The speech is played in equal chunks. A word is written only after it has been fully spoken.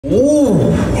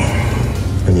Ooh.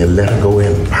 And you let her go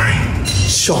in. Bang.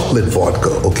 Chocolate vodka,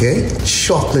 okay?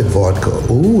 Chocolate vodka.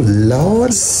 Ooh,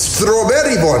 Lord.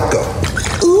 Strawberry vodka.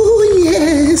 Ooh,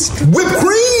 yes. Whipped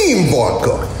cream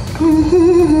vodka.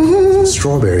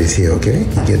 Strawberries here, okay?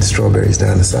 You get the strawberries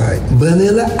down the side.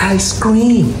 Vanilla ice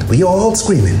cream. We all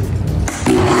screaming.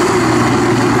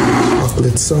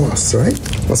 Chocolate sauce, right?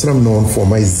 That's what I'm known for,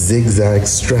 my zigzag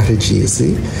strategy, you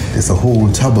see? It's a whole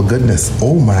tub of goodness.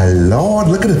 Oh my Lord,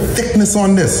 look at the thickness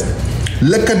on this.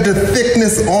 Look at the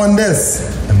thickness on this.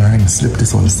 And I'm gonna slip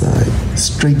this on the side.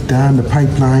 Straight down the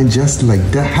pipeline, just like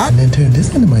that. And then turn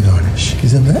this into my garnish. You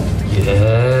see that?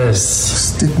 Yes.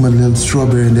 Stick my little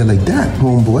strawberry in there like that,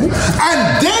 homeboy.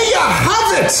 And there you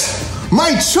have it!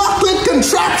 My chocolate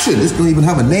contraption. This don't even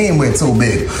have a name where it's so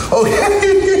big.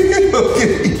 Okay.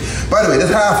 Okay. By the way,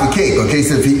 that's half a cake, okay?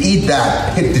 So if you eat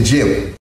that, hit the gym.